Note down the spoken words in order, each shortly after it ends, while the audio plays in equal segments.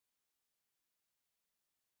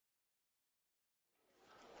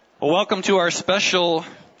Well, welcome to our special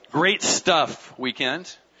Great Stuff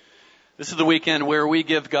weekend. This is the weekend where we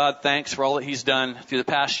give God thanks for all that He's done through the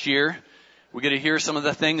past year. We get to hear some of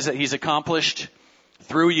the things that He's accomplished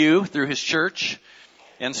through you, through His church.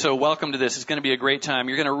 And so welcome to this. It's going to be a great time.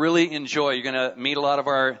 You're going to really enjoy. You're going to meet a lot of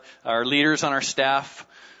our leaders on our staff,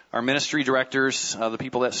 our ministry directors, the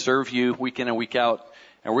people that serve you week in and week out.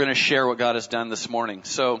 And we're going to share what God has done this morning.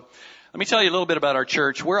 So let me tell you a little bit about our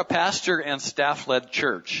church. We're a pastor and staff-led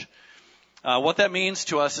church. What that means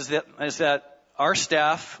to us is that our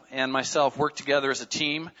staff and myself work together as a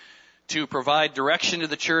team to provide direction to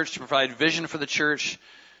the church, to provide vision for the church,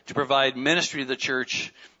 to provide ministry to the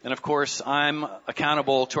church. And of course, I'm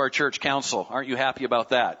accountable to our church council. Aren't you happy about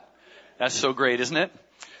that? That's so great, isn't it?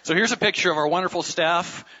 So here's a picture of our wonderful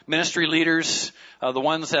staff, ministry leaders,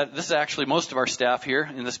 this is actually most of our staff here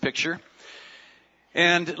in this picture.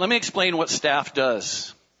 And let me explain what staff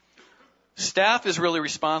does. Staff is really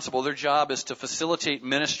responsible. Their job is to facilitate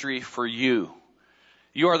ministry for you.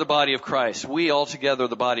 You are the body of Christ. We all together are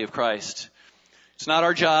the body of Christ. It's not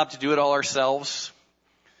our job to do it all ourselves.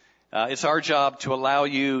 It's our job to allow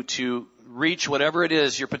you to reach whatever it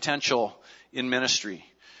is, your potential in ministry.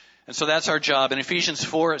 And so that's our job. In Ephesians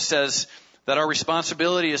 4, it says that our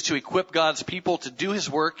responsibility is to equip God's people to do His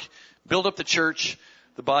work, build up the church,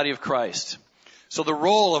 the body of Christ. So the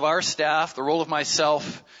role of our staff, the role of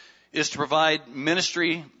myself, is to provide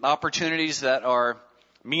ministry opportunities that are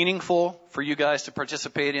meaningful for you guys to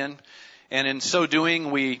participate in. And in so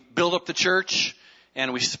doing, we build up the church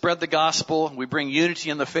and we spread the gospel. We bring unity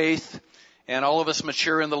in the faith, and all of us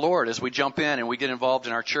mature in the Lord as we jump in and we get involved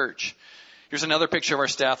in our church. Here's another picture of our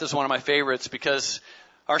staff. This is one of my favorites because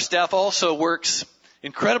our staff also works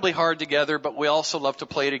incredibly hard together, but we also love to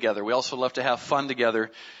play together. We also love to have fun together.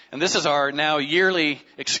 And this is our now yearly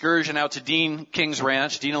excursion out to Dean King's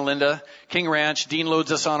Ranch, Dean and Linda King Ranch. Dean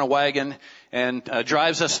loads us on a wagon and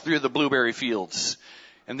drives us through the blueberry fields.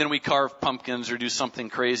 And then we carve pumpkins or do something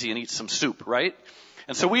crazy and eat some soup, right?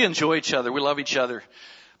 And so we enjoy each other. We love each other.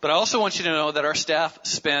 But I also want you to know that our staff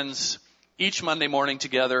spends each Monday morning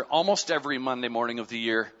together, almost every Monday morning of the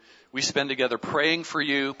year. We spend together praying for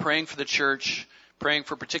you, praying for the church, praying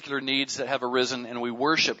for particular needs that have arisen, and we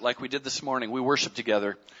worship like we did this morning. We worship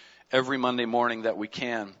together every Monday morning that we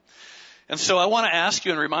can. And so I want to ask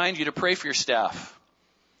you and remind you to pray for your staff.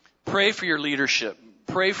 Pray for your leadership.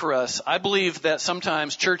 Pray for us. I believe that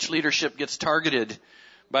sometimes church leadership gets targeted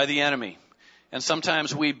by the enemy. And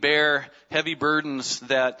sometimes we bear heavy burdens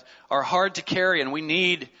that are hard to carry, and we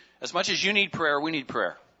need, as much as you need prayer, we need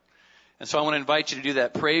prayer. And so I want to invite you to do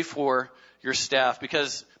that. Pray for your staff,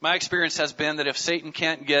 because my experience has been that if Satan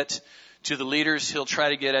can't get to the leaders, he'll try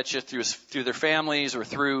to get at you through their families or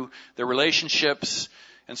through their relationships.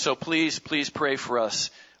 And so please pray for us.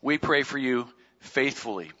 We pray for you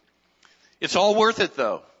faithfully. It's all worth it,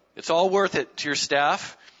 though. It's all worth it to your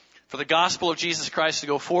staff, for the gospel of Jesus Christ to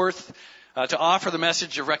go forth, to offer the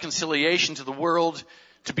message of reconciliation to the world,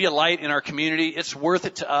 to be a light in our community. It's worth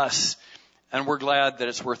it to us, and we're glad that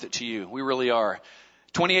it's worth it to you. We really are.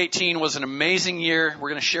 2018 was an amazing year. We're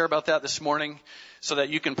going to share about that this morning so that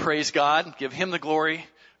you can praise God, give Him the glory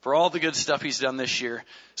for all the good stuff He's done this year.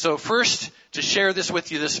 So first, to share this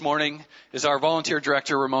with you this morning is our volunteer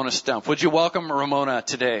director, Ramona Stump. Would you welcome Ramona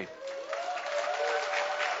today?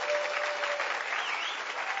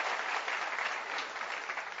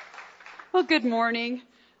 Well, good morning.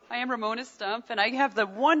 I am Ramona Stump, and I have the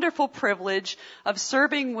wonderful privilege of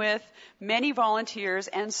serving with many volunteers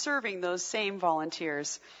and serving those same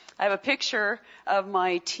volunteers. I have a picture of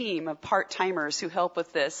my team of part-timers who help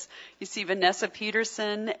with this. You see Vanessa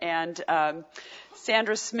Peterson and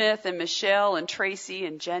Sandra Smith and Michelle and Tracy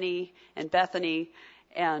and Jenny and Bethany.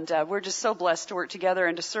 And we're just so blessed to work together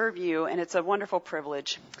and to serve you, and it's a wonderful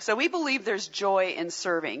privilege. So we believe there's joy in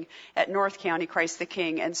serving at North County Christ the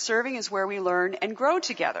King, and serving is where we learn and grow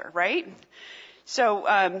together, right?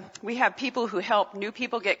 So we have people who help new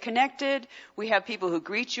people get connected. We have people who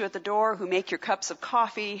greet you at the door, who make your cups of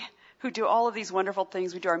coffee, who do all of these wonderful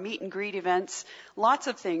things. We do our meet and greet events, lots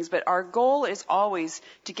of things, but our goal is always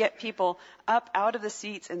to get people up out of the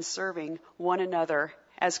seats and serving one another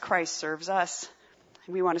as Christ serves us.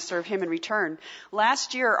 We want to serve Him in return.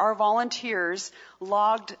 Last year, our volunteers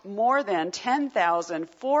logged more than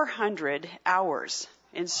 10,400 hours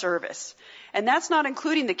in service. And that's not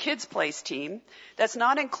including the Kids Place team. That's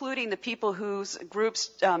not including the people whose groups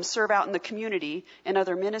serve out in the community and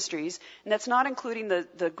other ministries. And that's not including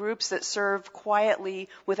the groups that serve quietly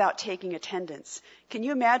without taking attendance. Can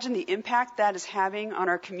you imagine the impact that is having on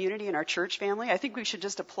our community and our church family? I think we should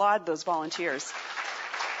just applaud those volunteers.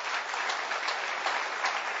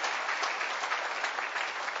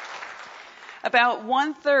 About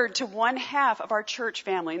 1/3 to 1/2 of our church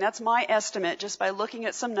family, and that's my estimate just by looking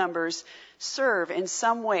at some numbers, serve in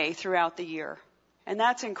some way throughout the year. And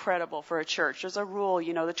that's incredible for a church. There's a rule,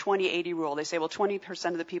 the 20-80 rule. They say, well,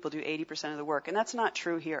 20% of the people do 80% of the work. And that's not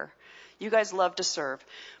true here. You guys love to serve.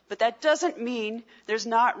 But that doesn't mean there's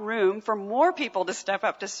not room for more people to step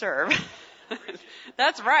up to serve.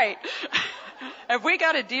 That's right. Have we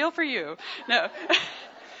got a deal for you? No.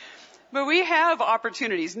 But we have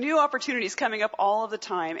opportunities, new opportunities coming up all of the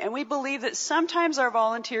time. And we believe that sometimes our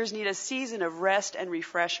volunteers need a season of rest and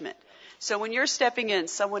refreshment. So when you're stepping in,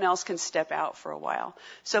 someone else can step out for a while.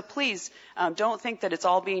 So please, don't think that it's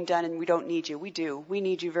all being done and we don't need you. We do. We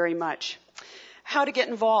need you very much. How to get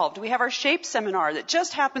involved. We have our SHAPE seminar that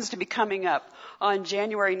just happens to be coming up on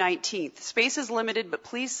January 19th. Space is limited, but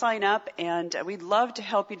please sign up, and we'd love to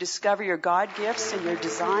help you discover your God gifts and your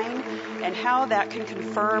design and how that can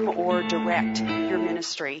confirm or direct your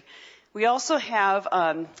ministry. We also have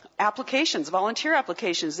applications, volunteer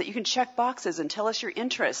applications that you can check boxes and tell us your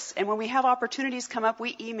interests. And when we have opportunities come up,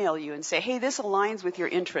 we email you and say, hey, this aligns with your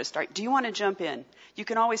interest. Do you want to jump in? You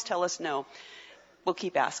can always tell us no. We'll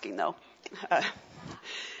keep asking, though.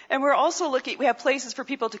 And we're also we have places for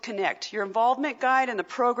people to connect. Your involvement guide and the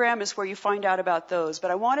program is where you find out about those.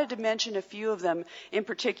 But I wanted to mention a few of them in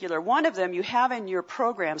particular. One of them you have in your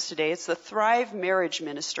programs today. It's the Thrive Marriage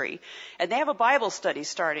Ministry. And they have a Bible study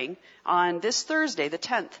starting on this Thursday, the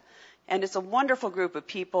 10th. And it's a wonderful group of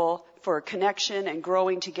people for connection and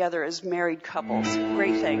growing together as married couples.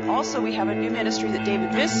 Great thing. Also, we have a new ministry that David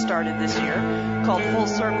Viss started this year called Full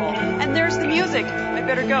Circle. And there's the music. I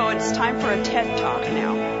better go. It's time for a TED Talk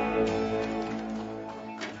now.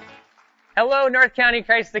 Hello, North County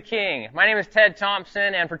Christ the King. My name is Ted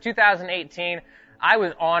Thompson, and for 2018, I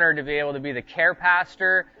was honored to be able to be the care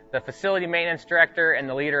pastor, the facility maintenance director, and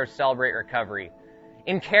the leader of Celebrate Recovery.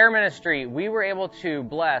 In care ministry, we were able to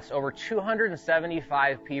bless over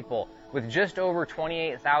 275 people with just over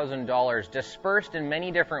 $28,000 dispersed in many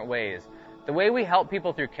different ways. The way we help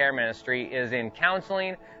people through care ministry is in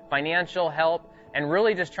counseling, financial help, and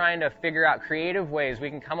really just trying to figure out creative ways we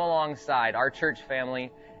can come alongside our church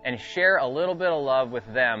family and share a little bit of love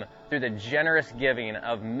with them through the generous giving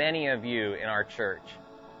of many of you in our church.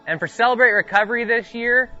 And for Celebrate Recovery this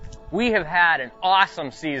year, we have had an awesome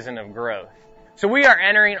season of growth. So we are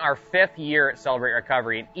entering our 5th year at Celebrate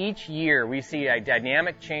Recovery, and each year we see a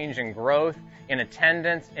dynamic change in growth, in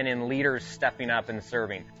attendance, and in leaders stepping up and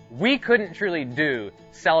serving. We couldn't truly do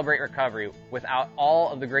Celebrate Recovery without all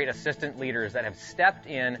of the great assistant leaders that have stepped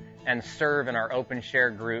in and serve in our open share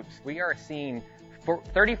groups. We are seeing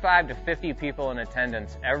 35 to 50 people in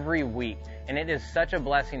attendance every week, and it is such a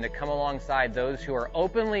blessing to come alongside those who are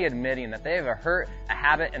openly admitting that they have a hurt, a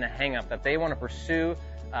habit, and a hang-up, that they want to pursue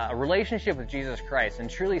a relationship with Jesus Christ and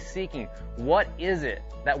truly seeking what is it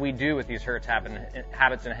that we do with these hurts,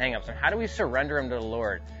 habits, and hang-ups, and how do we surrender them to the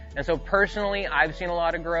Lord. And so personally, I've seen a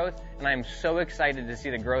lot of growth, and I'm so excited to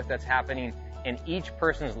see the growth that's happening in each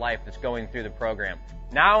person's life that's going through the program.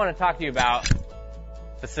 Now I want to talk to you about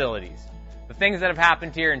facilities, the things that have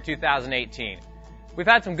happened here in 2018. We've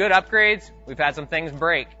had some good upgrades. We've had some things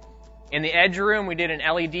break. In the Edge room, we did an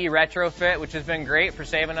LED retrofit, which has been great for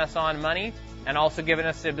saving us on money and also giving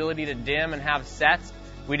us the ability to dim and have sets.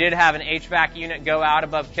 We did have an HVAC unit go out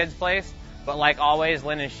above Kids Place, but like always,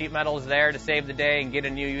 Linden Sheet Metal is there to save the day and get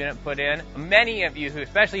a new unit put in. Many of you,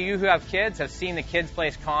 especially you who have kids, have seen the Kids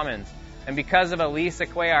Place Commons. And because of Elisa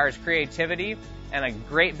Cuellar's creativity and a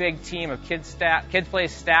great big team of Kids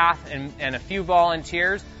Place staff and a few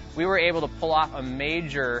volunteers, we were able to pull off a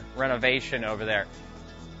major renovation over there.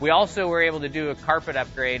 We also were able to do a carpet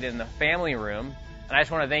upgrade in the family room. And I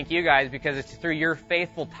just want to thank you guys because it's through your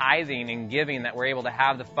faithful tithing and giving that we're able to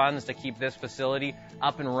have the funds to keep this facility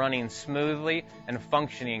up and running smoothly and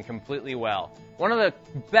functioning completely well. One of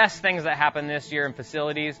the best things that happened this year in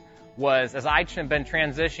facilities was, as I've been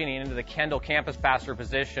transitioning into the Kendall campus pastor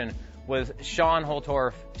position, was Sean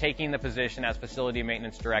Holtorf taking the position as facility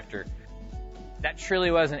maintenance director. That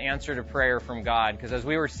truly was an answer to prayer from God, because as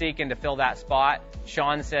we were seeking to fill that spot,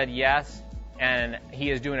 Sean said yes, and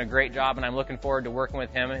he is doing a great job, and I'm looking forward to working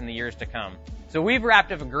with him in the years to come. So we've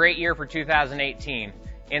wrapped up a great year for 2018.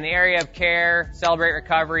 In the area of care, Celebrate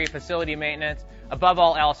Recovery, facility maintenance, above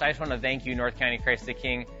all else, I just want to thank you, North County Christ the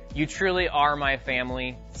King. You truly are my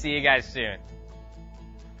family. See you guys soon.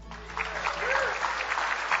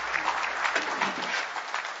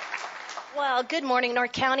 Well, Well, good morning,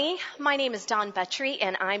 North County. My name is Dawn Buttrey,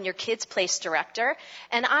 and I'm your Kids Place Director.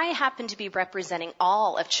 And I happen to be representing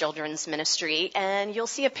all of Children's Ministry. And you'll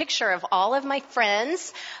see a picture of all of my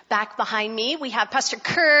friends back behind me. We have Pastor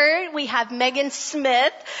Kurt. We have Megan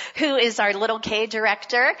Smith, who is our Little K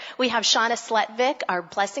Director. We have Shauna Sletvik, our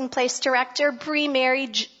Blessing Place Director. Bree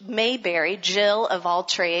Mayberry, Jill of All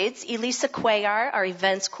Trades. Elisa Cuellar, our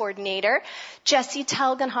Events Coordinator. Jesse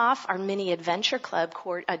Telgenhoff, our Mini Adventure Club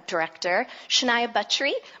Director. Shania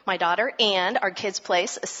Buttrey, my daughter, and our Kids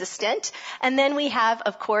Place assistant. And then we have,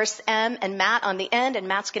 of course, Em and Matt on the end, and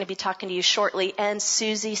Matt's going to be talking to you shortly, and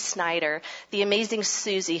Susie Snyder, the amazing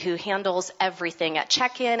Susie who handles everything at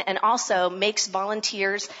check-in and also makes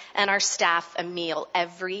volunteers and our staff a meal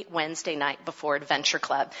every Wednesday night before Adventure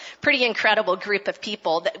Club. Pretty incredible group of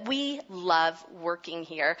people that we love working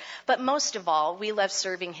here. But most of all, we love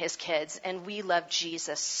serving his kids, and we love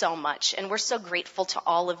Jesus so much. And we're so grateful to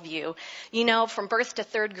all of you. You know, from birth to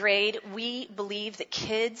third grade, we believe that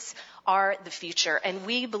kids are the future, and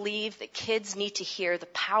we believe that kids need to hear the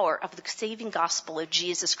power of the saving gospel of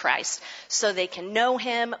Jesus Christ so they can know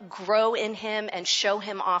him, grow in him, and show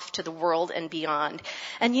him off to the world and beyond.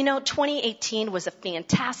 And you know, 2018 was a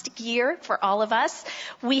fantastic year for all of us.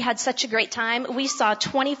 We had such a great time. We saw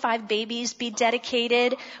 25 babies be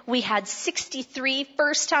dedicated. We had 63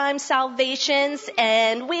 first-time salvations,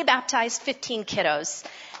 and we baptized 15 kiddos.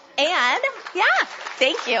 And, yeah,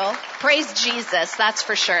 thank you. Praise Jesus, that's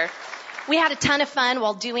for sure. We had a ton of fun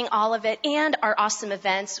while doing all of it and our awesome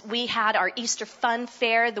events. We had our Easter Fun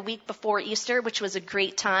Fair the week before Easter, which was a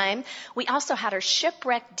great time. We also had our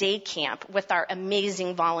Shipwreck Day Camp with our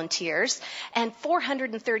amazing volunteers. And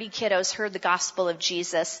 430 kiddos heard the gospel of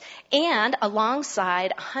Jesus. And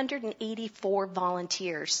alongside 184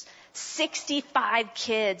 volunteers, 65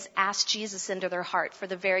 kids asked Jesus into their heart for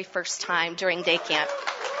the very first time during day camp.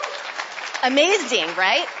 Amazing,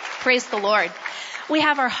 right? Praise the Lord. We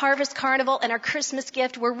have our Harvest Carnival and our Christmas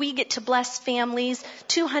gift where we get to bless families.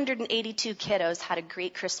 282 kiddos had a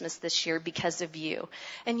great Christmas this year because of you.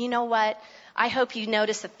 And you know what? I hope you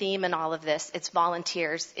notice a theme in all of this. It's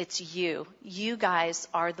volunteers. It's you. You guys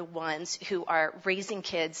are the ones who are raising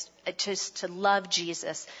kids to love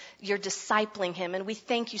Jesus. You're discipling him, and we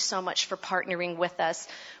thank you so much for partnering with us.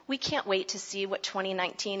 We can't wait to see what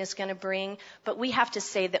 2019 is going to bring, but we have to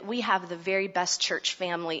say that we have the very best church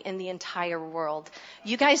family in the entire world.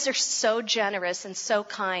 You guys are so generous and so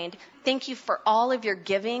kind. Thank you for all of your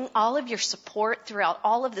giving, all of your support throughout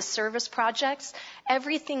all of the service projects.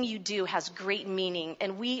 Everything you do has great meaning,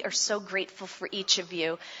 and we are so grateful for each of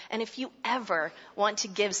you. And if you ever want to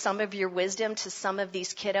give some of your wisdom to some of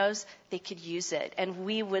these kiddos, they could use it, and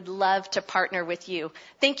we would love to partner with you.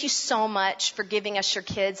 Thank you so much for giving us your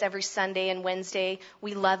kids every Sunday and Wednesday.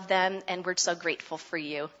 We love them, and we're so grateful for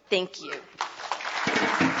you. Thank you.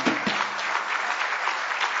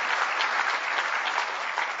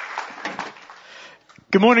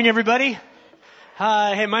 Good morning, everybody.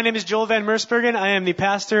 Hi, hey, my name is Joel Van Mersbergen. I am the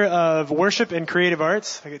pastor of worship and creative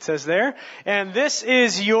arts, like it says there. And this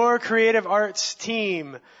is your creative arts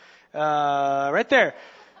team, right there.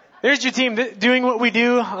 There's your team doing what we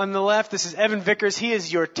do on the left. This is Evan Vickers. He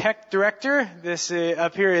is your tech director. This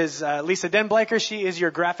up here is Lisa Denbleicher. She is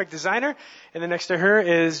your graphic designer. And then next to her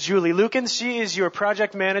is Julie Lukens. She is your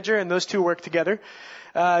project manager, and those two work together.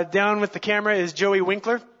 Down with the camera is Joey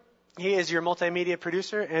Winkler. He is your multimedia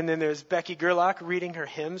producer. And then there's Becky Gerlach reading her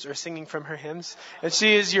hymns or singing from her hymns. And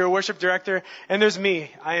she is your worship director. And there's me.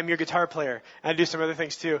 I am your guitar player. I do some other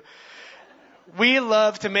things too. We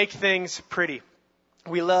love to make things pretty.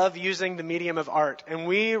 We love using the medium of art. And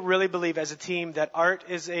we really believe as a team that art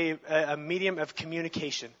is a medium of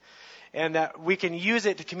communication. And that we can use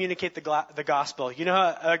it to communicate the gospel. You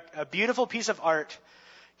know, a beautiful piece of art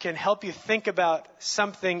can help you think about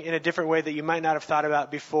something in a different way that you might not have thought about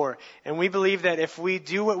before. And we believe that if we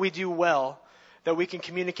do what we do well, that we can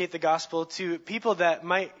communicate the gospel to people that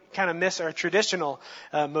might kind of miss our traditional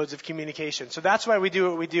modes of communication. So that's why we do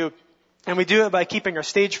what we do. And we do it by keeping our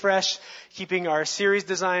stage fresh, keeping our series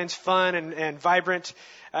designs fun and vibrant,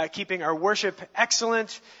 keeping our worship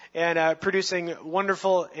excellent, and producing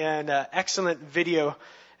wonderful and excellent video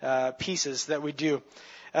pieces that we do.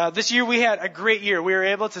 This year we had a great year. We were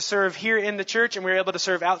able to serve here in the church, and we were able to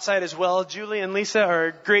serve outside as well. Julie and Lisa are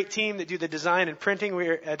a great team that do the design and printing.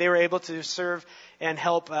 They were able to serve and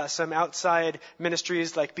help some outside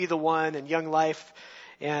ministries like Be the One and Young Life.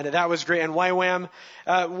 And that was great. And YWAM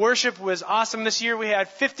worship was awesome this year. We had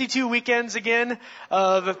 52 weekends again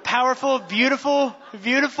of powerful, beautiful,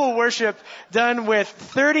 beautiful worship done with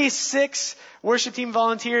 36 worship team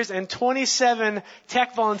volunteers and 27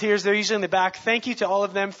 tech volunteers. They're usually in the back. Thank you to all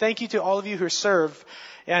of them. Thank you to all of you who serve.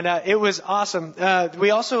 And it was awesome.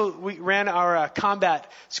 We ran our combat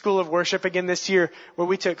school of worship again this year, where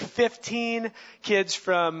we took 15 kids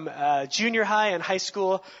from junior high and high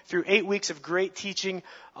school through 8 weeks of great teaching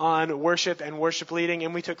on worship and worship leading.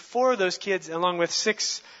 And we took 4 of those kids, along with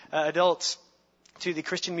 6 adults, to the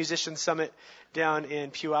Christian Musicians Summit down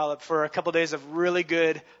in Puyallup for a couple days of really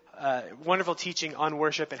good, wonderful teaching on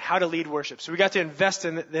worship and how to lead worship. So we got to invest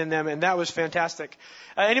in them, and that was fantastic.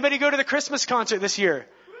 Anybody go to the Christmas concert this year?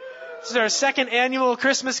 This is our 2nd annual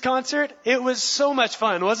Christmas concert. It was so much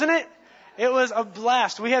fun, wasn't it? It was a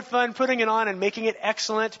blast. We had fun putting it on and making it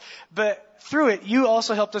excellent. But through it, you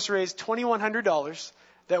also helped us raise $2,100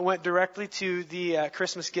 that went directly to the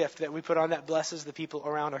Christmas gift that we put on that blesses the people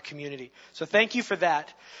around our community. So thank you for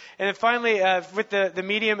that. And then finally, with the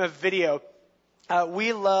medium of video,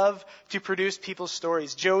 we love to produce people's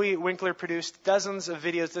stories. Joey Winkler produced dozens of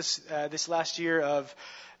videos this last year of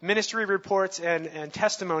ministry reports and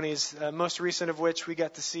testimonies, most recent of which we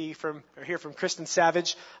got to hear from Kristen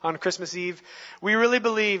Savage on Christmas Eve. We really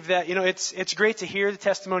believe that, it's great to hear the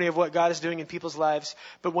testimony of what God is doing in people's lives,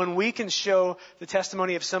 but when we can show the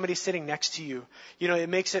testimony of somebody sitting next to you, it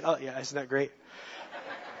makes it, isn't that great?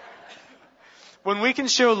 When we can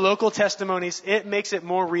show local testimonies, it makes it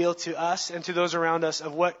more real to us and to those around us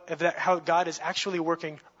of how God is actually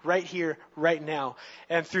working right here, right now.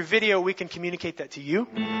 And through video, we can communicate that to you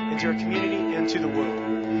and to our community and to the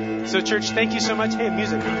world. So church, thank you so much. Hey,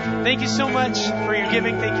 music. Thank you so much for your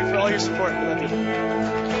giving. Thank you for all your support. We love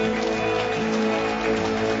you.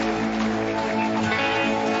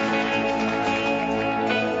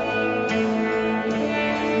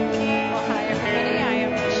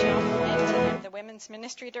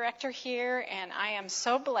 Ministry director here, and I am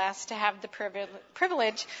so blessed to have the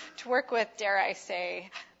privilege to work with, dare I say,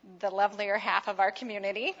 the lovelier half of our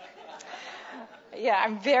community. Yeah,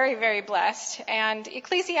 I'm very, very blessed. And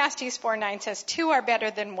Ecclesiastes 4:9 says, 2 are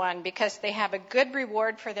better than 1 because they have a good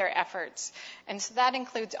reward for their efforts. And so that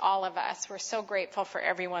includes all of us. We're so grateful for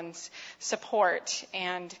everyone's support.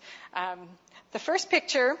 And the first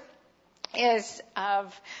picture is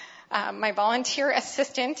of my volunteer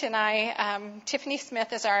assistant, and Tiffany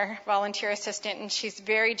Smith is our volunteer assistant, and she's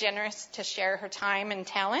very generous to share her time and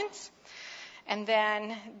talents. And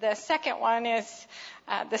then the second one is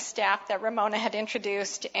the staff that Ramona had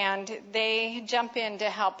introduced, and they jump in to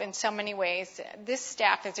help in so many ways. This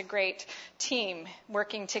staff is a great team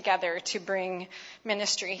working together to bring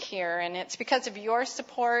ministry here, and it's because of your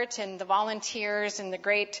support and the volunteers and the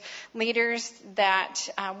great leaders that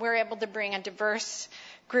we're able to bring a diverse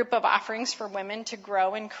group of offerings for women to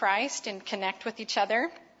grow in Christ and connect with each other.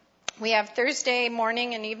 We have Thursday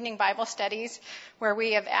morning and evening Bible studies where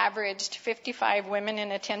we have averaged 55 women in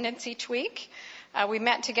attendance each week. We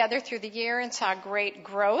met together through the year and saw great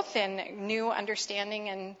growth and new understanding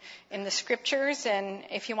in the scriptures. And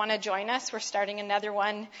if you want to join us, we're starting another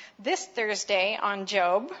one this Thursday on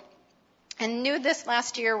Job. And new this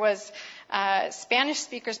last year was Spanish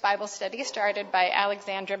Speakers Bible Study started by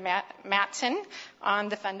Alexandra Matson on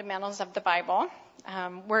the fundamentals of the Bible.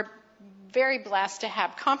 We're very blessed to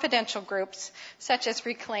have confidential groups such as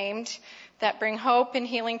Reclaimed that bring hope and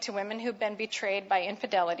healing to women who've been betrayed by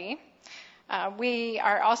infidelity. We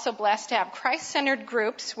are also blessed to have Christ-centered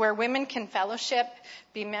groups where women can fellowship,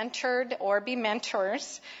 be mentored or be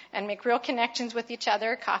mentors, and make real connections with each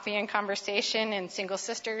other. Coffee and conversation and single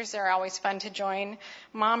sisters are always fun to join.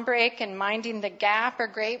 Mom Break and Minding the Gap are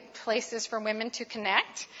great places for women to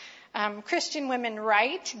connect. Christian Women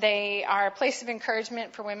Write, they are a place of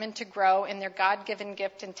encouragement for women to grow in their God-given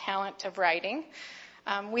gift and talent of writing.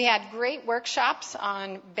 We had great workshops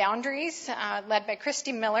on boundaries led by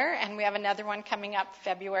Christy Miller, and we have another one coming up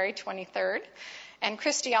February 23rd. And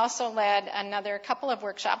Christy also led another couple of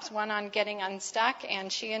workshops, one on getting unstuck,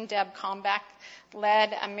 and she and Deb Kalmbach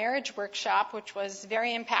led a marriage workshop, which was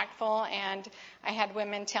very impactful, and I had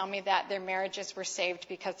women tell me that their marriages were saved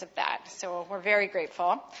because of that. So we're very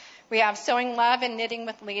grateful. We have Sewing Love and Knitting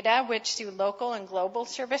with Lita, which do local and global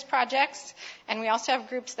service projects. And we also have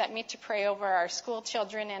groups that meet to pray over our school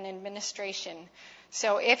children and administration.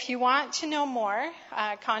 So if you want to know more,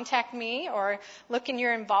 contact me or look in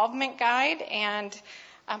your involvement guide. And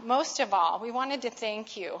most of all, we wanted to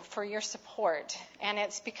thank you for your support. And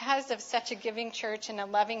it's because of such a giving church and a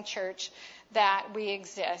loving church that we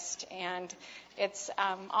exist. And it's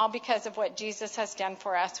all because of what Jesus has done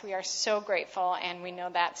for us. We are so grateful, and we know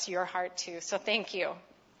that's your heart too. So thank you.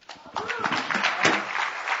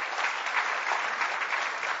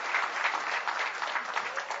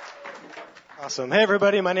 Awesome. Hey,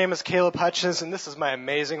 everybody. My name is Caleb Hutchins, and this is my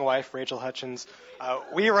amazing wife, Rachel Hutchins.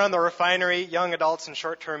 We run the Refinery, Young Adults and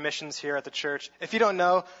Short-Term Missions here at the church. If you don't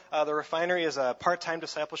know, the Refinery is a part-time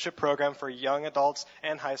discipleship program for young adults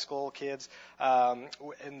and high school kids.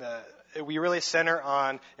 We really center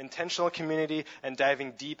on intentional community and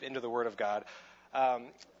diving deep into the Word of God.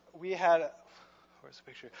 Where's the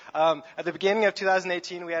picture? At the beginning of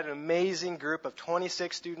 2018, we had an amazing group of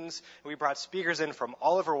 26 students. We brought speakers in from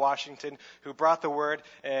all over Washington who brought the word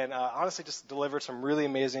and honestly just delivered some really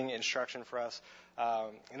amazing instruction for us.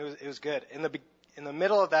 And it was good. In the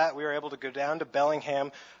middle of that, we were able to go down to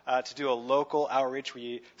Bellingham to do a local outreach.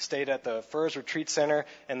 We stayed at the Furs Retreat Center,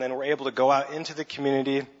 and then we're able to go out into the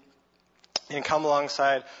community and come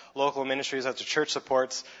alongside local ministries that the church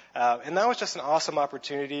supports. And that was just an awesome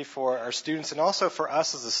opportunity for our students and also for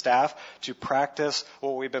us as a staff to practice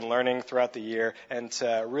what we've been learning throughout the year and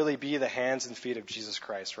to really be the hands and feet of Jesus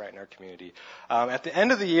Christ right in our community. At the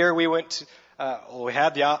end of the year, we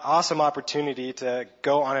had the awesome opportunity to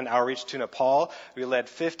go on an outreach to Nepal. We led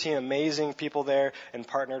 15 amazing people there and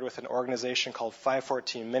partnered with an organization called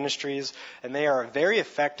 514 Ministries. And they are a very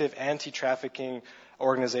effective anti-trafficking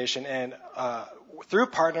organization, and through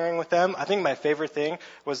partnering with them, I think my favorite thing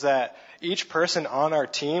was that each person on our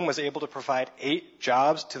team was able to provide 8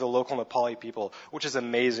 jobs to the local Nepali people, which is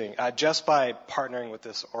amazing, just by partnering with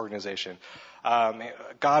this organization.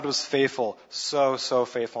 God was faithful, so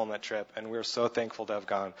faithful on that trip, and we're so thankful to have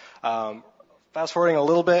gone. Fast forwarding a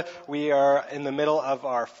little bit, we are in the middle of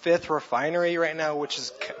our 5th refinery right now, which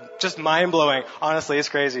is just mind-blowing. Honestly, it's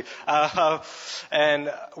crazy.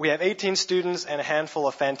 And we have 18 students and a handful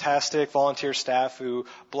of fantastic volunteer staff who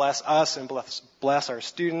bless us and bless our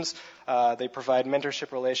students. They provide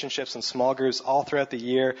mentorship relationships and small groups all throughout the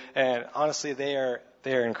year. And honestly, they are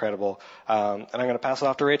incredible. And I'm going to pass it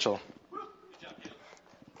off to Rachel.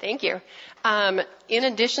 Thank you. In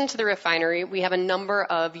addition to the Refinery, we have a number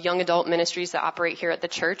of young adult ministries that operate here at the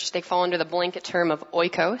church. They fall under the blanket term of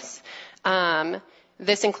Oikos.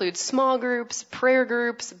 This includes small groups, prayer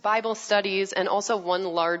groups, Bible studies, and also one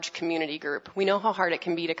large community group. We know how hard it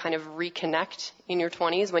can be to kind of reconnect in your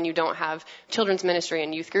 20s when you don't have children's ministry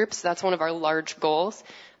and youth groups. That's one of our large goals.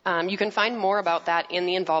 You can find more about that in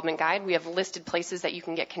the involvement guide. We have listed places that you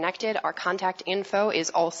can get connected. Our contact info is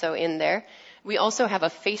also in there. We also have a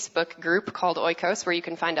Facebook group called Oikos where you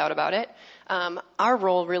can find out about it. Our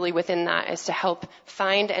role really within that is to help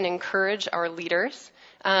find and encourage our leaders.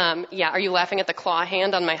 Are you laughing at the claw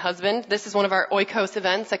hand on my husband? This is one of our Oikos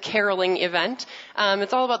events, a caroling event.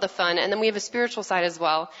 It's all about the fun. And then we have a spiritual side as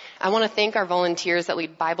well. I want to thank our volunteers that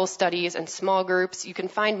lead Bible studies and small groups. You can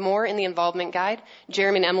find more in the involvement guide.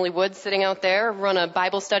 Jeremy and Emily Woods sitting out there run a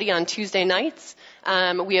Bible study on Tuesday nights.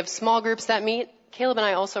 We have small groups that meet. Caleb and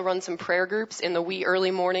I also run some prayer groups in the wee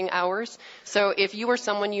early morning hours. So if you or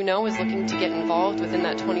someone you know is looking to get involved within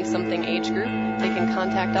that 20-something age group, they can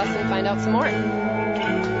contact us and find out some more.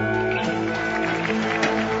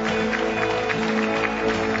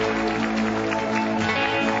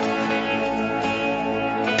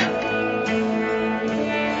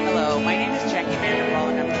 Hello, my name is Jackie Vanderwall,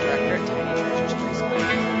 and I'm the director at Tiny Treasures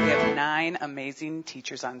Preschool. We have 9 amazing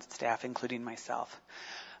teachers on staff, including myself.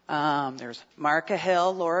 There's Marka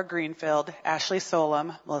Hill, Laura Greenfield, Ashley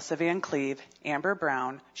Solom, Melissa Van Cleve, Amber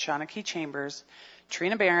Brown, Shawnee Chambers,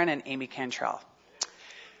 Trina Barron, and Amy Cantrell.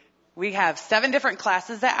 We have 7 different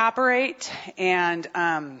classes that operate, and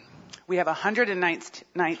we have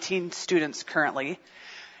 119 students currently,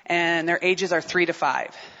 and their ages are 3 to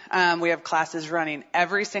 5. We have classes running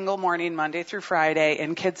every single morning, Monday through Friday,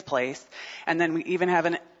 in Kids Place, and then we even have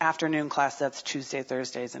an afternoon class that's Tuesday,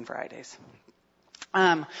 Thursdays, and Fridays.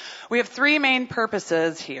 We have 3 main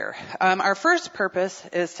purposes here. Our first purpose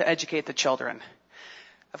is to educate the children.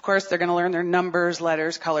 Of course, they're going to learn their numbers,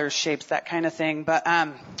 letters, colors, shapes, that kind of thing. But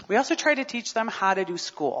we also try to teach them how to do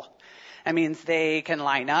school. That means they can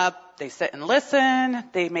line up, they sit and listen,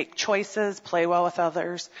 they make choices, play well with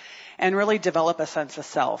others, and really develop a sense of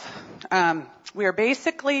self. We are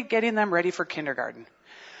basically getting them ready for kindergarten.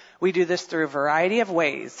 We do this through a variety of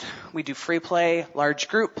ways. We do free play, large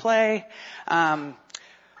group play,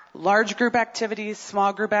 large group activities,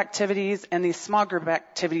 small group activities, and these small group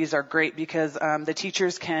activities are great because the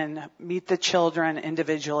teachers can meet the children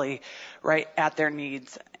individually right at their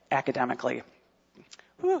needs academically.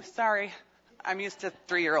 Whew, sorry. I'm used to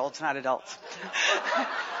 3-year-olds, not adults.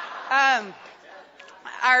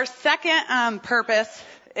 Our second purpose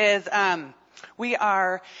is we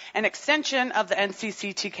are an extension of the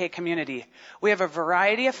NCCTK community. We have a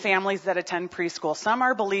variety of families that attend preschool. Some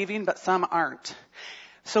are believing, but some aren't.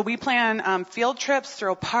 So we plan field trips,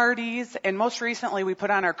 throw parties, and most recently we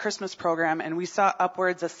put on our Christmas program, and we saw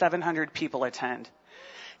upwards of 700 people attend.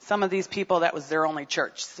 Some of these people, that was their only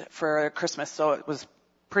church for Christmas, so it was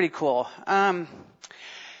pretty cool.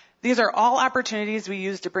 These are all opportunities we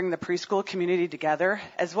use to bring the preschool community together,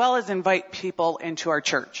 as well as invite people into our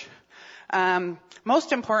church.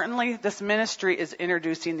 Most importantly, this ministry is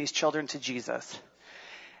introducing these children to Jesus.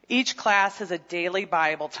 Each class has a daily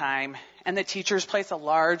Bible time, and the teachers place a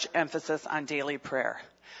large emphasis on daily prayer.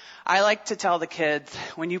 I like to tell the kids,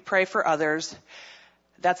 when you pray for others,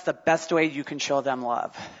 that's the best way you can show them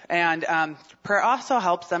love. And prayer also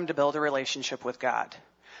helps them to build a relationship with God.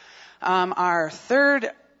 Our third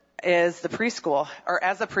is the preschool, or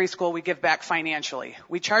as a preschool, we give back financially.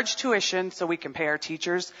 We charge tuition so we can pay our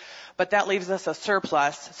teachers, but that leaves us a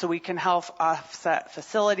surplus so we can help offset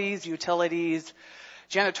facilities, utilities,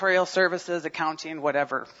 janitorial services, accounting,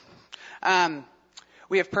 whatever.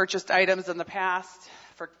 We have purchased items in the past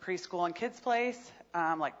for preschool and kids' place,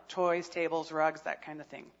 like toys, tables, rugs, that kind of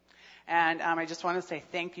thing. And I just want to say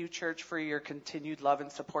thank you, church, for your continued love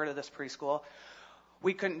and support of this preschool.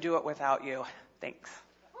 We couldn't do it without you. Thanks.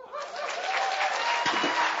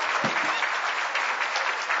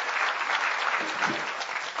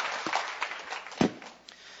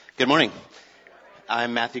 Good morning.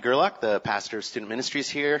 I'm Matthew Gerlach, the pastor of student ministries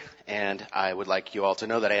here, and I would like you all to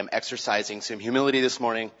know that I am exercising some humility this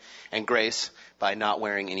morning and grace by not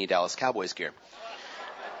wearing any Dallas Cowboys gear.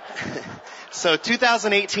 So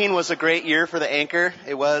 2018 was a great year for the Anchor.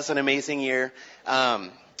 It was an amazing year.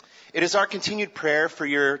 It is our continued prayer for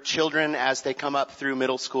your children as they come up through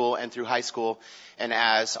middle school and through high school, and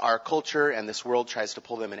as our culture and this world tries to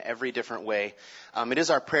pull them in every different way. It is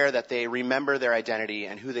our prayer that they remember their identity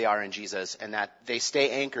and who they are in Jesus, and that they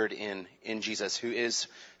stay anchored in Jesus, who is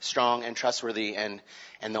strong and trustworthy and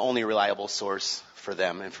the only reliable source for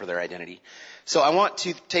them and for their identity. So I want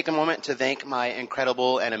to take a moment to thank my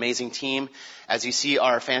incredible and amazing team. As you see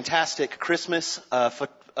our fantastic Christmas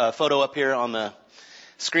photo up here on the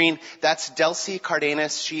screen, that's Delcy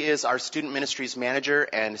Cardenas. She is our student ministries manager,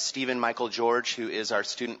 and Stephen Michael George, who is our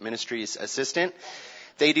student ministries assistant.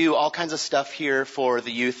 They do all kinds of stuff here for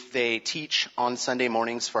the youth. They teach on Sunday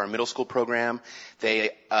mornings for our middle school program.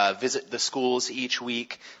 They visit the schools each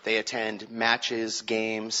week. They attend matches,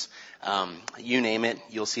 games, you name it.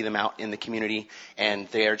 You'll see them out in the community, and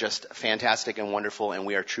they are just fantastic and wonderful, and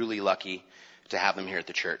we are truly lucky to have them here at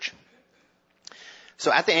the church.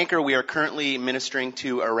 So at the Anchor, we are currently ministering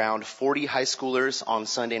to around 40 high schoolers on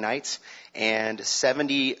Sunday nights and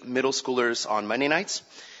 70 middle schoolers on Monday nights.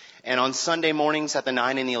 And on Sunday mornings at the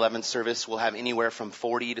 9 and the 11 service, we'll have anywhere from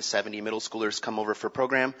 40 to 70 middle schoolers come over for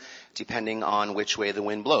program, depending on which way the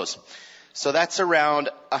wind blows. So that's around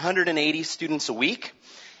 180 students a week.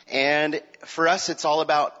 And for us, it's all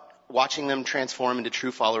about watching them transform into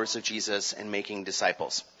true followers of Jesus and making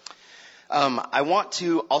disciples. I want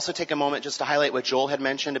to also take a moment just to highlight what Joel had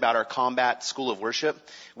mentioned about our Combat School of Worship.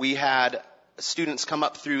 We had students come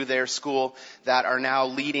up through their school that are now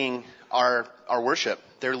leading our worship.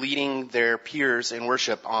 They're leading their peers in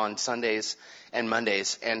worship on Sundays and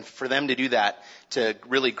Mondays. And for them to do that, to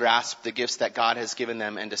really grasp the gifts that God has given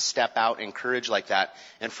them and to step out in courage like that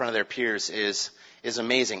in front of their peers is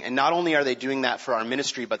amazing. And not only are they doing that for our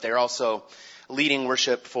ministry, but they're also leading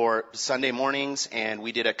worship for Sunday mornings, and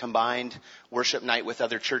we did a combined worship night with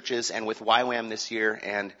other churches and with YWAM this year,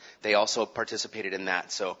 and they also participated in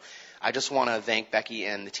that. So I just want to thank Becky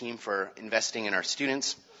and the team for investing in our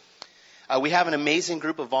students. We have an amazing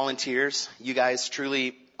group of volunteers. You guys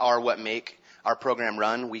truly are what make our program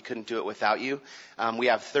run. We couldn't do it without you. We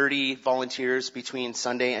have 30 volunteers between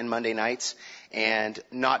Sunday and Monday nights. And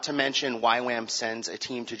not to mention, YWAM sends a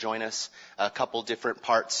team to join us a couple different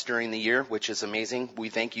parts during the year, which is amazing. We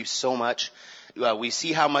thank you so much. We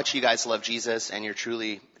see how much you guys love Jesus, and you're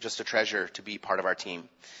truly just a treasure to be part of our team.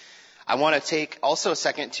 I want to take also a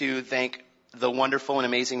second to thank the wonderful and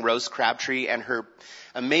amazing Rose Crabtree and her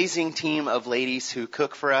amazing team of ladies who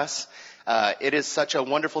cook for us. It is such a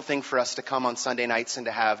wonderful thing for us to come on Sunday nights and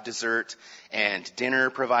to have dessert and dinner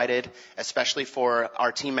provided, especially for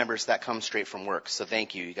our team members that come straight from work. So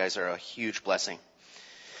thank you. You guys are a huge blessing.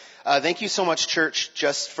 Thank you so much, church,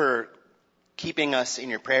 just for keeping us in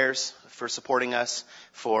your prayers, for supporting us,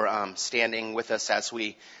 for standing with us as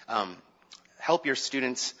we help your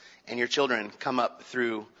students and your children come up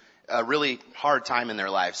through a really hard time in their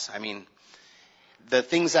lives. I mean, the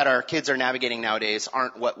things that our kids are navigating nowadays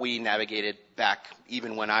aren't what we navigated back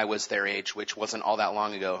even when I was their age, which wasn't all that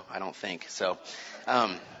long ago, I don't think. So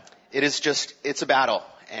it's a battle,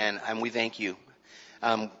 and we thank you.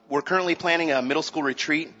 We're currently planning a middle school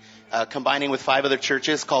retreat, combining with 5 other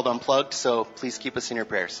churches called Unplugged, so please keep us in your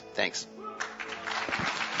prayers. Thanks.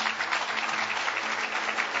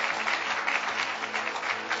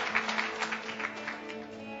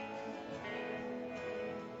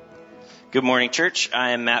 Good morning, church.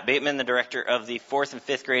 I am Matt Bateman, the director of the 4th and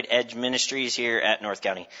 5th grade Edge Ministries here at North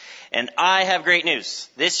County. And I have great news.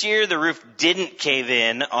 This year, the roof didn't cave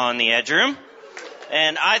in on the Edge room.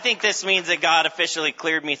 And I think this means that God officially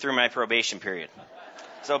cleared me through my probation period.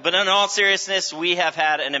 But in all seriousness, we have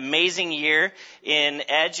had an amazing year in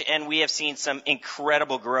Edge, and we have seen some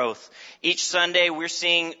incredible growth. Each Sunday, we're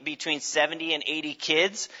seeing between 70 and 80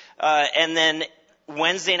 kids, and then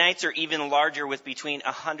Wednesday nights are even larger with between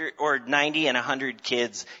 100 or 90 and 100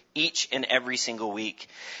 kids each and every single week.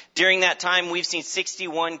 During that time, we've seen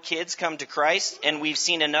 61 kids come to Christ, and we've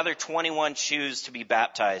seen another 21 choose to be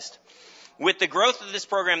baptized. With the growth of this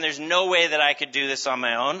program, there's no way that I could do this on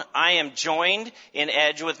my own. I am joined in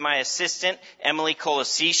Edge with my assistant, Emily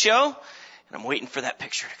Colosisio, and I'm waiting for that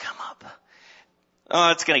picture to come up.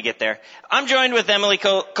 Oh, it's going to get there. I'm joined with Emily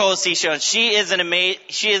Colosisio, and she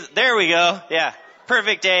is there we go. Yeah.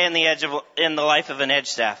 Perfect day in the life of an Edge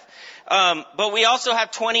staff. But we also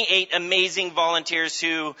have 28 amazing volunteers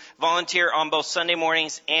who volunteer on both Sunday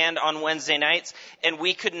mornings and on Wednesday nights, and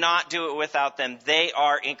we could not do it without them. They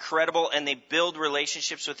are incredible, and they build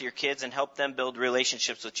relationships with your kids and help them build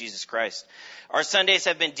relationships with Jesus Christ. Our Sundays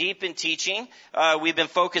have been deep in teaching. We've been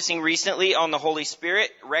focusing recently on the Holy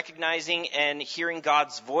Spirit, recognizing and hearing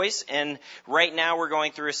God's voice, and right now we're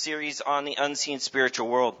going through a series on the unseen spiritual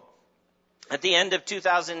world. At the end of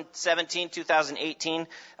 2017, 2018,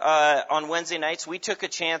 on Wednesday nights, we took a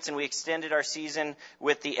chance and we extended our season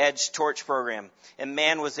with the Edge Torch program. And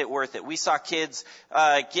man, was it worth it. We saw kids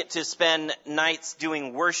get to spend nights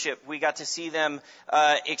doing worship. We got to see them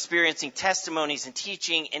experiencing testimonies and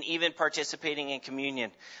teaching and even participating in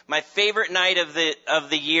communion. My favorite night of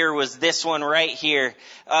the year was this one right here,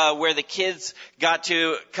 where the kids got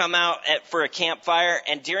to come out for a campfire.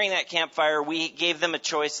 And during that campfire, we gave them a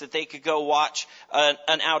choice that they could go watch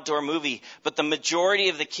an outdoor movie. But the majority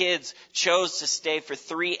of the kids chose to stay for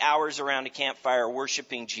 3 hours around a campfire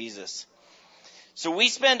worshiping Jesus. So we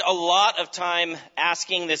spend a lot of time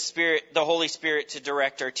asking the Holy Spirit to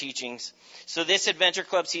direct our teachings. So this Adventure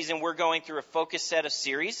Club season, we're going through a focused set of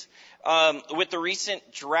series. With the recent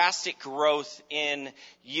drastic growth in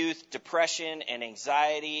youth depression and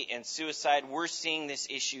anxiety and suicide, we're seeing this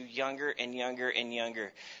issue younger and younger and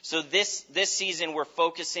younger. So this season, we're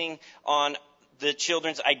focusing on the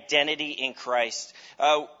children's identity in Christ.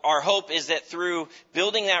 Our hope is that through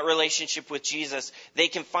building that relationship with Jesus, they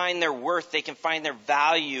can find their worth, they can find their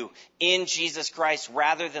value in Jesus Christ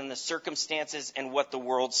rather than the circumstances and what the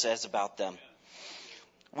world says about them.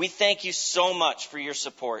 We thank you so much for your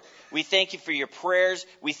support. We thank you for your prayers.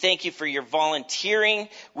 We thank you for your volunteering.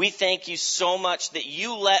 We thank you so much that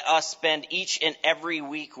you let us spend each and every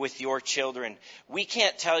week with your children. We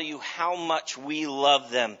can't tell you how much we love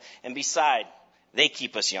them. And besides, they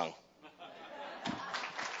keep us young.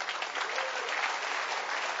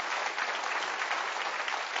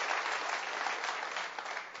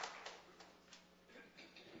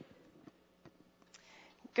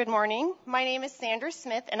 Good morning. My name is Sandra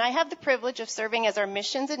Smith, and I have the privilege of serving as our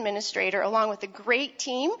missions administrator along with a great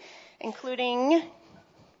team, including,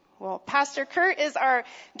 Pastor Kurt is our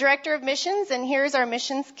director of missions, and here's our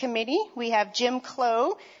missions committee. We have Jim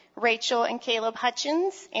Clow, Rachel and Caleb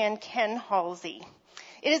Hutchins, and Ken Halsey.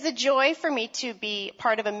 It is a joy for me to be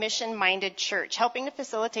part of a mission-minded church, helping to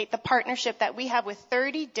facilitate the partnership that we have with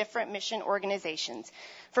 30 different mission organizations.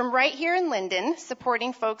 From right here in Linden,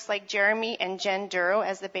 supporting folks like Jeremy and Jen Duro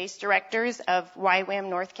as the base directors of YWAM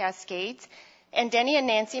North Cascades, and Denny and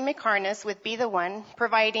Nancy McHarness with Be the One,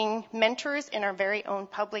 providing mentors in our very own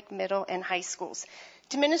public, middle, and high schools,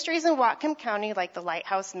 to ministries in Whatcom County like the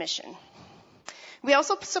Lighthouse Mission. We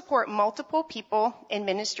also support multiple people in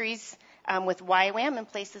ministries with YWAM in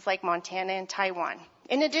places like Montana and Taiwan.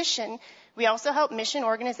 In addition, we also help mission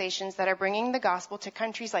organizations that are bringing the gospel to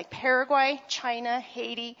countries like Paraguay, China,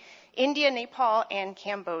 Haiti, India, Nepal, and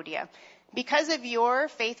Cambodia. Because of your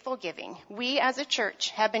faithful giving, we as a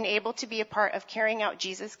church have been able to be a part of carrying out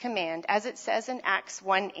Jesus' command, as it says in Acts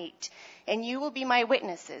 1:8. And you will be my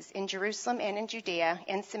witnesses in Jerusalem and in Judea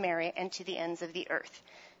and Samaria and to the ends of the earth.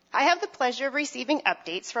 I have the pleasure of receiving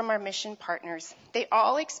updates from our mission partners. They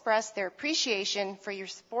all express their appreciation for your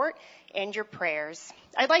support and your prayers.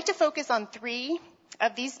 I'd like to focus on 3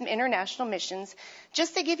 of these international missions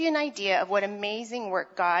just to give you an idea of what amazing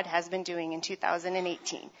work God has been doing in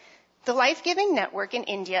 2018. The Life Giving Network in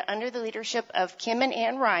India, under the leadership of Kim and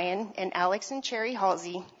Ann Ryan and Alex and Cherry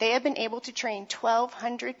Halsey, they have been able to train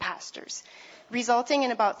 1,200 pastors, resulting in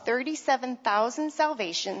about 37,000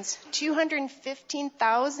 salvations,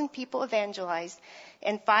 215,000 people evangelized,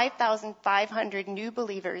 and 5,500 new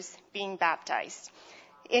believers being baptized.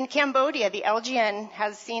 In Cambodia, the LGN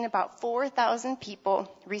has seen about 4,000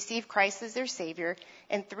 people receive Christ as their Savior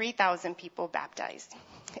and 3,000 people baptized.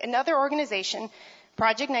 Another organization,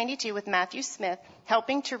 Project 92 with Matthew Smith,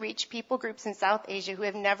 helping to reach people groups in South Asia who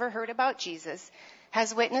have never heard about Jesus,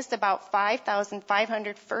 has witnessed about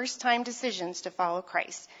 5,500 first-time decisions to follow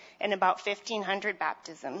Christ and about 1,500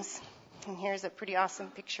 baptisms. And here's a pretty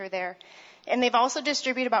awesome picture there. And they've also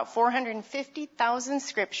distributed about 450,000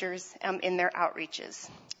 scriptures in their outreaches.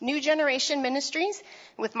 New Generation Ministries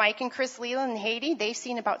with Mike and Chris Leland in Haiti, they've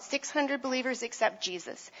seen about 600 believers accept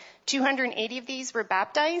Jesus. 280 of these were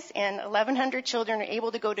baptized, and 1,100 children are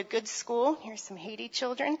able to go to good school. Here's some Haiti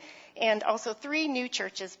children. And also 3 new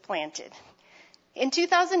churches planted. In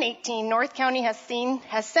 2018, North County has sent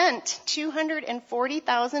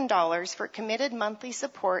 $240,000 for committed monthly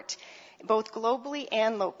support, both globally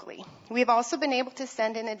and locally. We have also been able to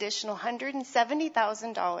send an additional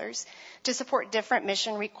 $170,000 to support different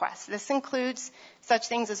mission requests. This includes such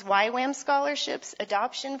things as YWAM scholarships,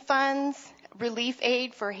 adoption funds, relief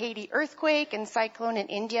aid for Haiti earthquake and cyclone in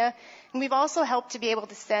India. And we've also helped to be able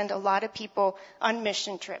to send a lot of people on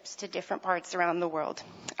mission trips to different parts around the world.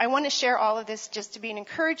 I want to share all of this just to be an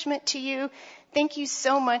encouragement to you. Thank you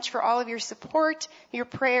so much for all of your support, your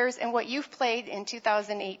prayers, and what you've played in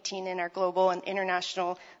 2018 in our global and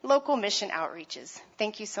international local mission outreaches.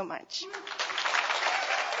 Thank you so much.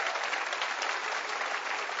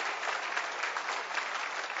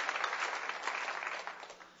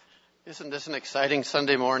 Isn't this an exciting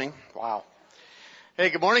Sunday morning? Wow. Hey,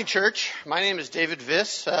 good morning, church. My name is David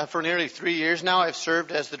Viss. For nearly 3 years now, I've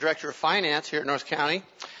served as the Director of Finance here at North County.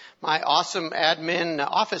 My awesome admin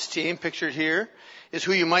office team, pictured here, is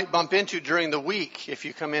who you might bump into during the week if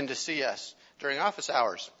you come in to see us during office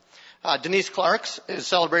hours. Denise Clarks is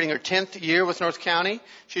celebrating her 10th year with North County.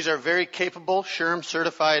 She's our very capable SHRM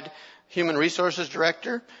certified Human Resources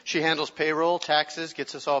Director. She handles payroll, taxes,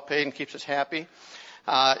 gets us all paid, and keeps us happy.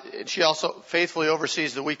 She also faithfully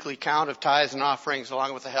oversees the weekly count of tithes and offerings,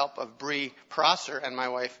 along with the help of Bree Prosser and my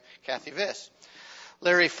wife, Kathy Viss.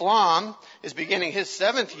 Larry Flom is beginning his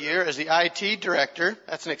 7th year as the IT director.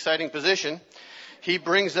 That's an exciting position. He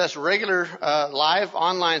brings us regular live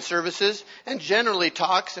online services and generally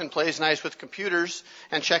talks and plays nice with computers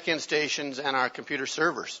and check-in stations and our computer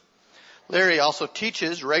servers. Larry also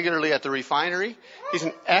teaches regularly at the refinery. He's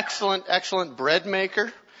an excellent bread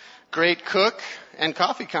maker, great cook, and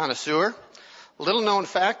coffee connoisseur. Little known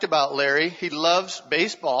fact about Larry, he loves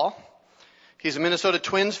baseball. He's a Minnesota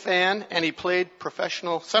Twins fan, and he played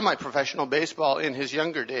semi-professional baseball in his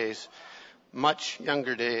younger days, much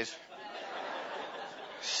younger days.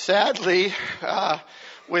 Sadly,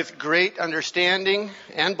 with great understanding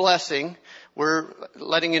and blessing, we're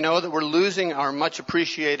letting you know that we're losing our much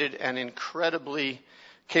appreciated and incredibly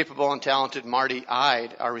capable and talented Marty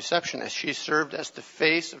Ide, our receptionist. She served as the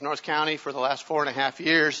face of North County for the last 4.5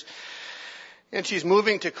 years. And she's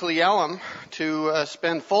moving to Cle Elum to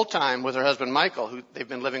spend full time with her husband Michael, who they've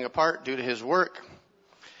been living apart due to his work.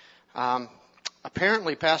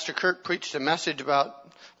 Apparently, Pastor Kurt preached a message about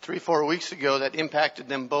 3-4 weeks ago that impacted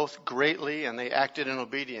them both greatly, and they acted in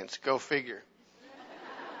obedience. Go figure.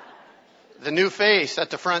 The new face at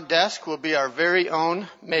the front desk will be our very own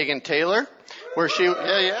Megan Taylor, where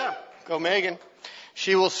go Megan.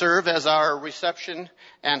 She will serve as our reception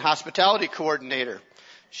and hospitality coordinator.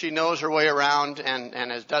 She knows her way around and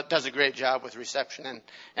does a great job with reception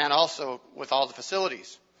and also with all the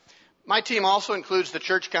facilities. My team also includes the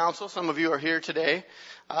church council. Some of you are here today.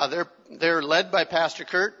 They're led by Pastor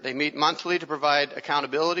Kurt. They meet monthly to provide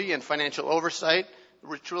accountability and financial oversight,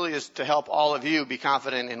 which really is to help all of you be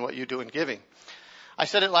confident in what you do in giving. I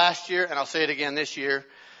said it last year, and I'll say it again this year.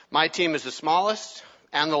 My team is the smallest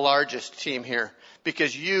and the largest team here,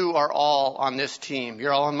 because you are all on this team.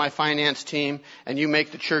 You're all on my finance team, and you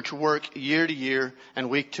make the church work year to year and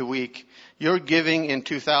week to week. Your giving in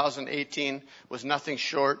 2018 was nothing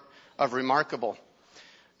short of remarkable.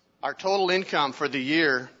 Our total income for the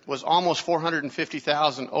year was almost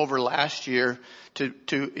 $450,000 over last year to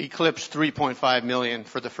eclipse $3.5 million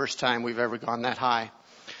for the first time we've ever gone that high.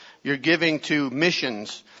 Your giving to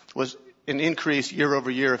missions was an increase year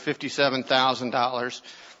over year of $57,000,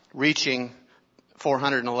 reaching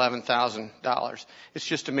 $411,000. It's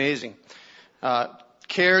just amazing.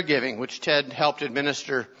 Caregiving, which Ted helped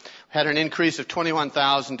administer, had an increase of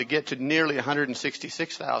 $21,000 to get to nearly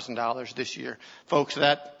 $166,000 this year. Folks,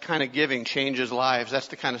 that kind of giving changes lives. That's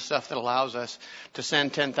the kind of stuff that allows us to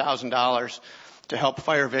send $10,000 to help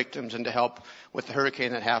fire victims and to help with the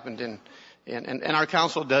hurricane that happened and our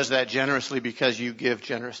council does that generously because you give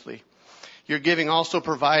generously. Your giving also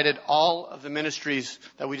provided all of the ministries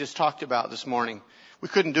that we just talked about this morning. We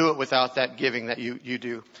couldn't do it without that giving that you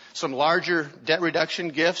do. Some larger debt reduction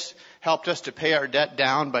gifts helped us to pay our debt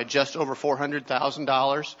down by just over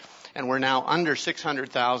 $400,000, and we're now under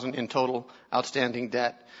 $600,000 in total outstanding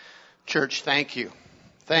debt. Church, thank you.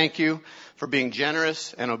 Thank you for being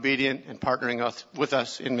generous and obedient and partnering with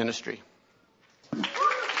us in ministry.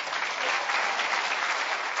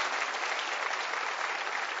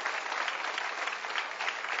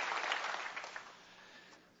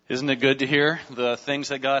 Isn't it good to hear the things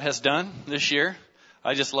that God has done this year?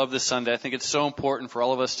 I just love this Sunday. I think it's so important for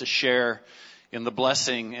all of us to share in the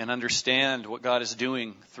blessing and understand what God is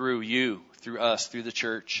doing through you, through us, through the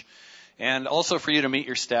church. And also for you to meet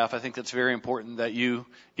your staff. I think that's very important that you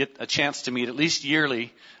get a chance to meet at least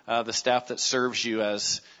yearly the staff that serves you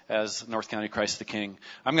as North County Christ the King.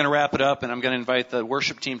 I'm going to wrap it up and I'm going to invite the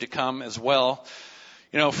worship team to come as well.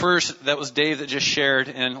 You know, first, that was Dave that just shared,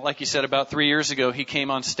 and like you said, about 3 years ago, he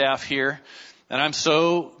came on staff here, and I'm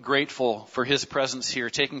so grateful for his presence here,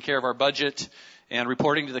 taking care of our budget and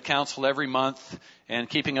reporting to the council every month and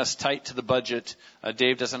keeping us tight to the budget.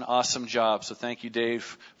 Dave does an awesome job, so thank you,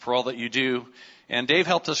 Dave, for all that you do. And Dave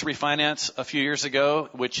helped us refinance a few years ago,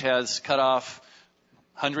 which has cut off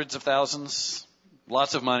hundreds of thousands,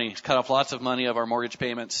 lots of money, cut off lots of money of our mortgage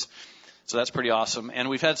payments. So that's pretty awesome. And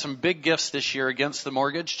we've had some big gifts this year against the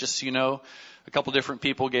mortgage. Just so you know, a couple different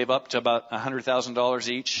people gave up to about $100,000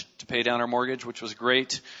 each to pay down our mortgage, which was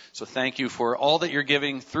great. So thank you for all that you're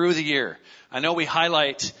giving through the year. I know we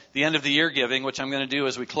highlight the end of the year giving, which I'm going to do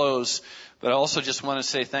as we close, but I also just want to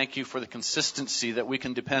say thank you for the consistency that we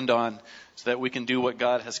can depend on so that we can do what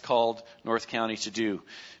God has called North County to do.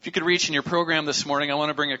 If you could reach in your program this morning, I want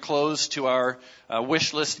to bring a close to our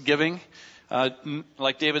wish list giving.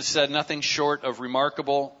 Like David said, nothing short of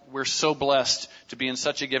remarkable. We're so blessed to be in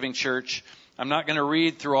such a giving church. I'm not going to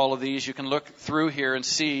read through all of these. You can look through here and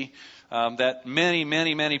see that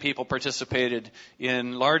many people participated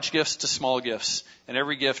in large gifts to small gifts, and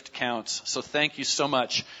every gift counts. So thank you so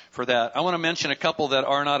much for that. I want to mention a couple that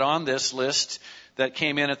are not on this list that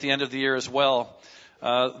came in at the end of the year as well.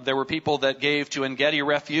 There were people that gave to Engedi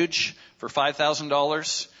Refuge for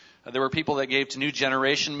 $5,000. There were people that gave to New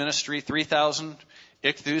Generation Ministry, $3,000.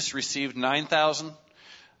 Ichthus received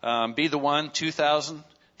 $9,000. Be the One, $2,000.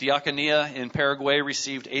 Diaconia in Paraguay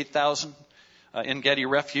received $8,000. Engedi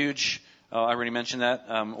Refuge, I already mentioned that.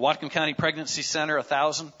 Whatcom County Pregnancy Center,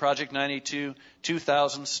 $1,000. Project 92,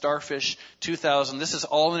 $2,000. Starfish, $2,000. This is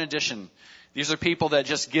all in addition. These are people that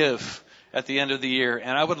just give at the end of the year.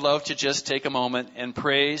 And I would love to just take a moment and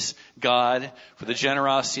praise God for the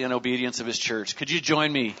generosity and obedience of His church. Could you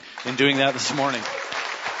join me in doing that this morning?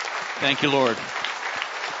 Thank you, Lord.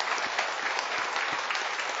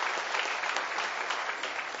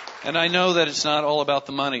 And I know that it's not all about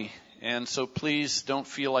the money. And so please don't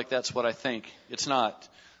feel like that's what I think. It's not.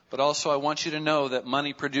 But also I want you to know that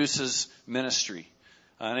money produces ministry.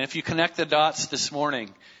 And if you connect the dots this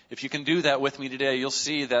morning, if you can do that with me today, you'll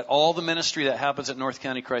see that all the ministry that happens at North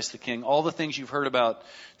County Christ the King, all the things you've heard about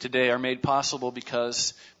today are made possible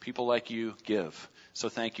because people like you give. So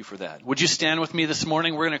thank you for that. Would you stand with me this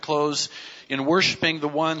morning? We're going to close in worshiping the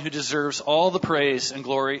one who deserves all the praise and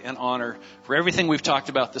glory and honor for everything we've talked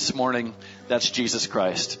about this morning. That's Jesus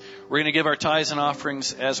Christ. We're going to give our tithes and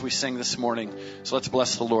offerings as we sing this morning. So let's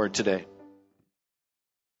bless the Lord today.